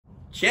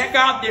Check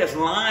out this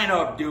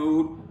lineup,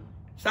 dude.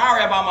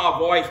 Sorry about my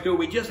voice, dude.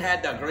 We just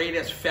had the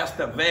greatest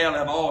festival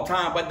of all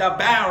time, but the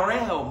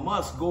barrel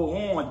must go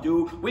on,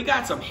 dude. We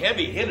got some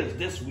heavy hitters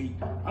this week.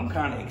 I'm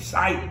kind of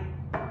excited.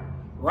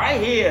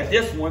 Right here,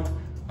 this one,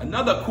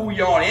 another cool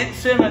yard. Ain't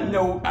sent a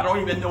note. I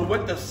don't even know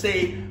what to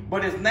say,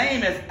 but his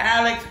name is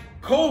Alex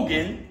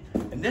Cogan,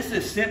 and this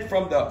is sent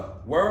from the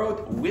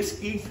World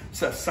Whiskey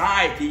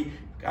Society.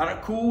 Got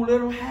a cool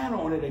little hat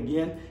on it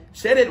again.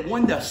 Said it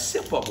won the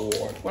SIP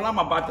Award. Well, I'm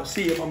about to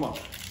see if I'm going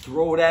to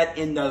throw that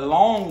in the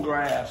long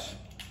grass.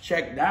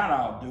 Check that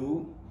out,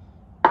 dude.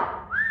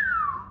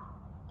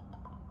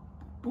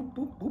 Boop,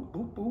 boop, boop,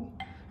 boop, boop.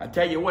 I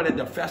tell you what, at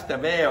the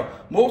festival,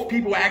 most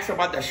people ask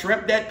about the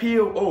shrimp that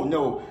peel. Oh,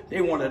 no.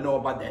 They want to know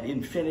about that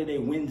Infinity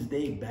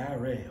Wednesday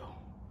barrel.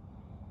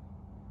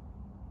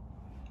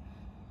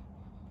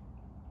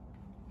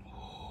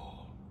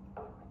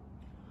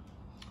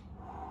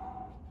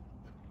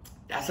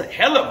 That's a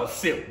hell of a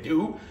sip,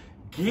 dude.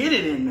 Get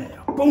it in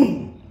there.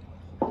 Boom.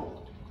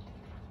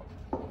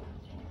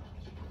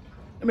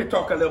 Let me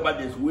talk a little about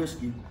this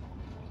whiskey.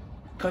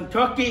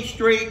 Kentucky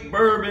straight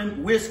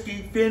bourbon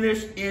whiskey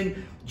finished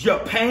in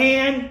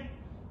Japan.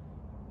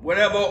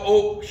 Whatever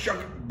oak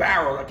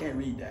barrel. I can't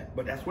read that,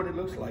 but that's what it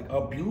looks like.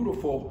 A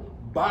beautiful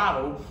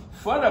bottle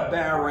for the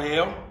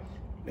barrel.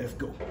 Let's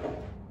go.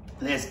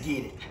 Let's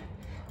get it.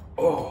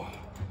 Oh,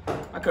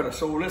 I could have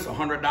sold this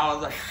 $100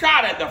 a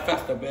shot at the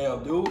festival,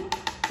 dude.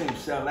 Can't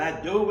sell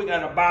that, dude. We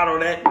gotta bottle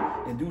that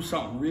and do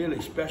something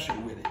really special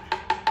with it.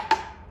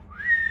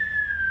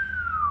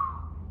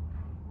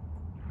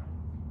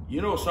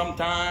 You know,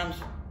 sometimes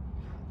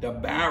the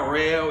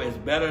barrel is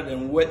better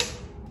than what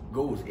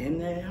goes in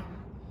there.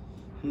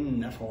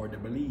 That's hard to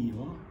believe,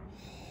 huh?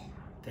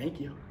 Thank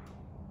you.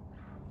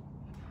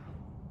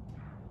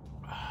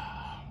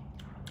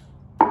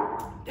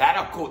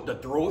 That'll coat the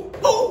throat.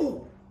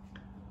 Oh!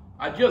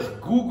 I just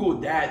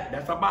Googled that.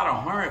 That's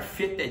about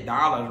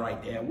 $150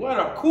 right there. What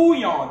a cool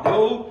yarn,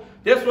 dude.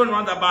 This one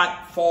runs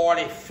about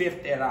 $40,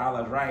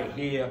 $50 right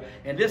here.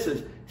 And this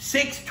is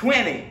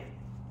 $620.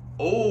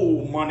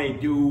 Oh, money,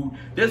 dude.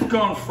 This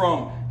comes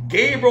from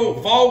Gabriel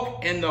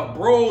Volk and the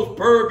Bros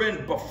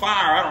Bourbon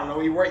Fire. I don't know,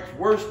 he writes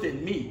worse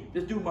than me.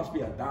 This dude must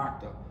be a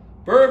doctor.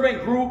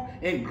 Bourbon Group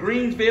in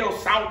Greensville,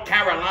 South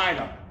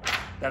Carolina.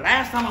 The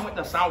last time I went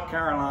to South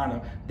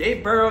Carolina, they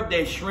boiled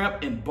their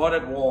shrimp in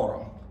buttered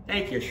water.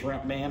 Thank you,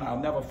 shrimp man. I'll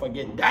never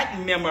forget that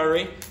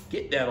memory.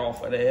 Get that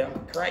off of there.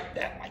 Crack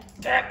that like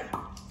that.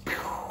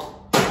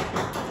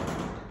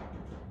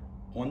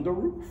 On the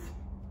roof.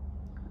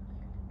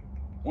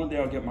 One day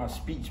I'll get my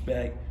speech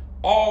back.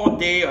 All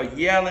day of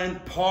yelling,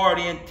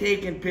 partying,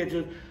 taking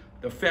pictures.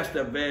 The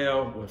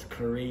festival was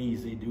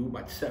crazy, dude.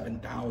 About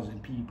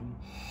 7,000 people.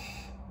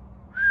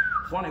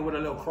 Funny what a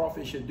little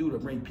crawfish should do to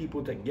bring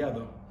people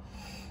together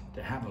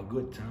to have a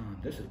good time.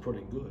 This is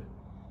pretty good.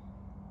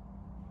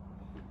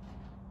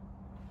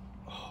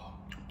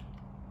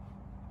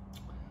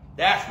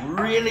 That's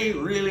really,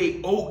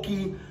 really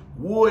oaky,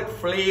 wood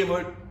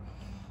flavored.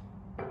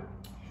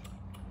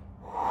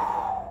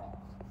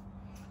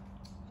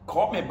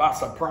 Caught me by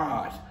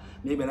surprise.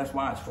 Maybe that's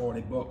why it's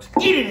 40 bucks.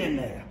 Get it in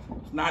there.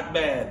 It's not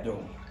bad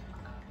though.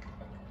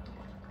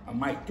 I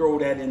might throw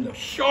that in the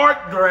short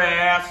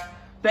grass.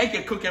 Thank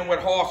you, Cooking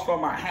with Horse, for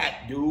my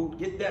hat, dude.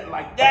 Get that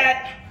like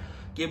that.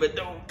 Give it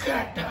the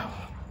cut down.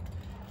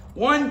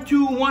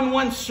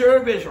 1211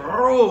 Service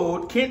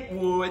Road,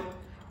 Kentwood,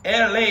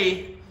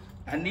 LA.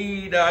 I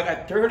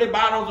got 30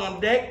 bottles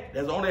on deck.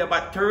 There's only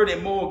about 30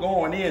 more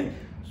going in.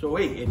 So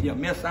hey, if you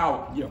miss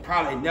out, you'll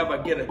probably never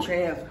get a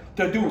chance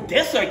to do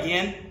this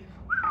again.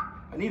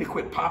 I need to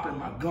quit popping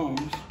my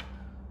gums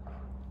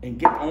and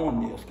get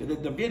on this. Because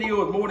if the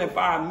video is more than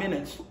 5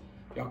 minutes,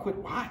 y'all quit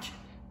watching.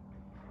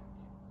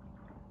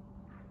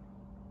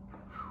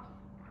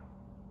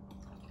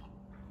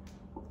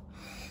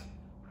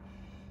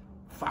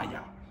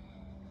 Fire.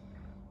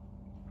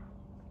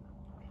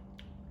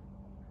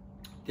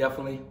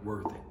 Definitely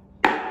worth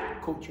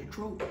it. Coach your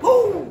truth.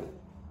 Woo!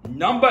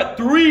 Number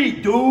 3,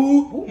 dude.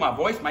 Ooh, my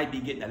voice might be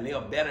getting a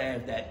little better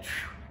as that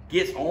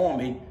gets on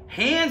me.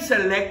 Hand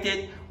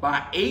selected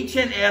by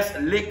H&S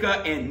Liquor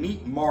and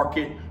Meat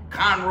Market,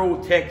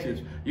 Conroe,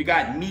 Texas. You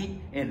got meat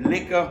and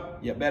liquor.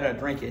 You better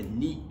drink it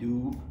neat,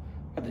 dude.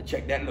 I have to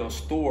check that little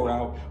store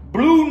out.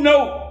 Blue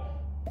Note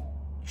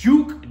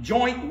Juke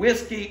Joint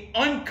Whiskey,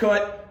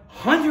 uncut,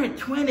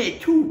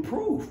 122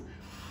 proof.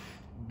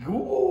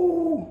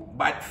 Ooh,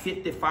 about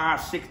 $55,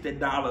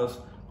 $60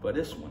 for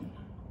this one.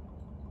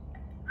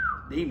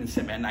 They even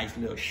sent me a nice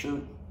little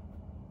shirt.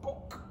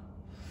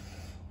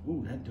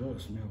 Ooh, that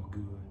does smell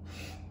good.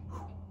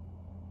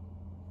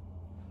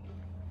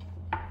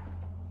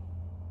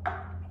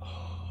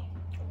 Oh.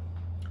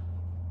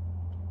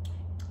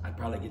 I'd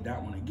probably get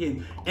that one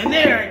again. And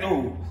there it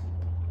goes.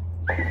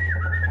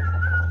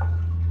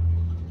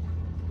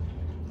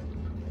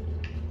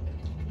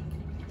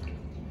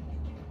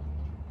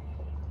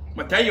 I'm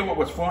gonna tell you what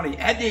was funny.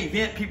 At the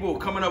event, people were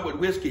coming up with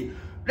whiskey.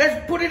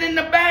 Let's put it in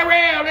the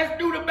barrel. Let's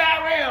do the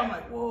barrel. I'm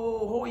like, whoa.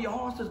 hold your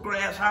horses,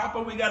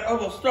 grasshopper. We got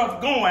other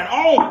stuff going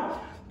on.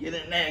 Get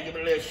in there, give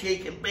it a little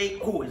shake and bake.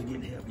 Oh, it's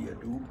getting heavier,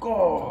 dude.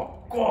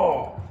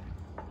 Go.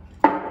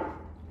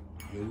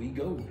 Here we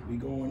go. We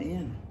going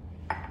in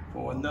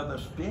for another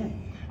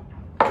spin.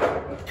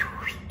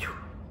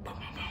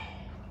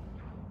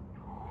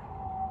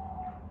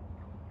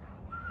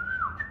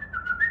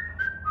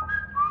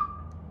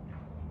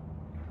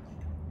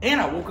 And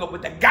I woke up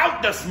with the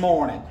gout this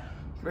morning.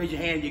 Raise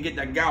your hand, you get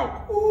the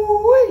gout.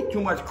 Ooh,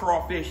 too much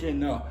crawfish in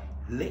the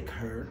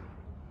liquor.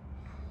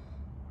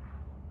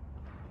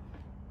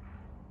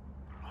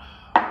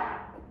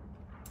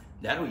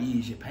 That'll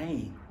ease your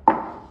pain.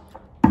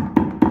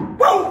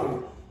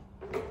 Woo!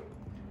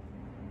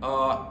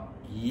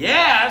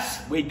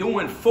 Yes, we're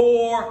doing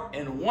 4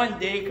 in one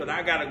day because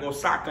I gotta go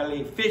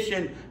sacale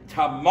fishing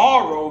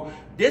tomorrow.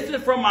 This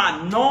is from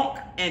my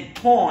nonk and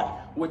taunt,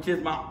 which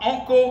is my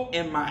uncle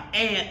and my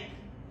aunt.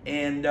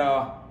 And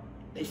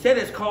they said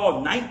it's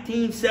called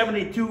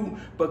 1972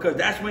 because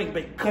that's when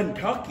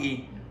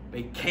Kentucky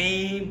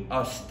became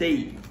a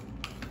state.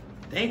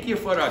 Thank you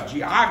for the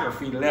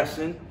geography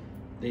lesson.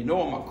 They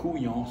know I'm a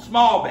couillon.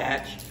 Small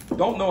batch.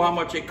 Don't know how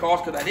much it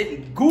costs because I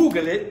didn't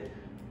Google it.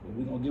 But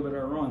we're going to give it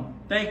a run.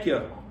 Thank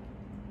you,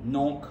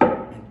 nonk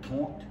and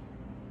taunt.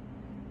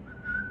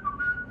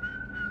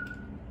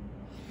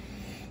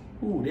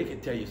 Ooh, they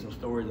could tell you some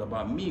stories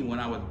about me when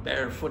I was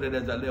barefooted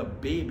as a little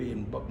baby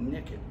and buck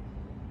naked.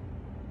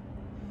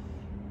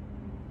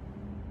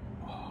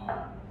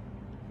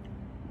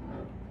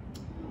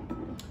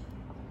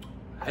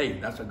 Hey,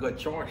 that's a good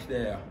choice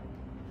there.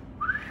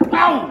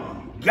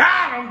 Oh,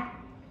 got him!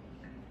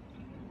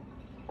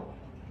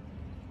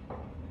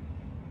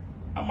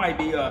 I might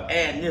be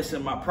adding this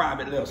in my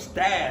private little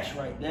stash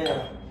right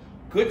there.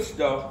 Good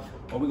stuff.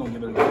 Oh, we're going to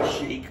give it a little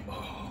shake.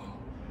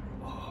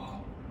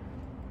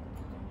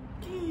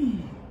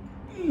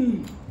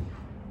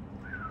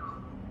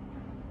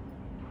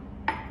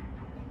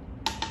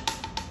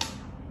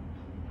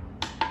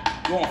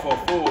 Going for a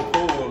full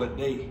pull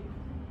today.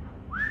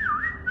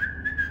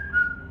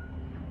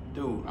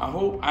 Dude, I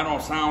hope I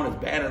don't sound as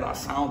bad as I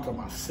sound to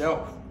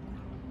myself.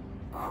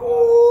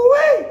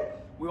 Ooh-wee!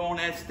 We were on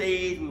that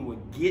stage, we were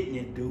getting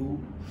it, dude.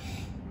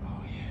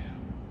 Oh, yeah.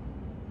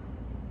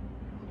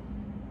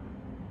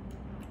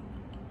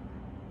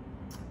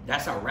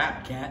 That's a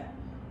rap, cat.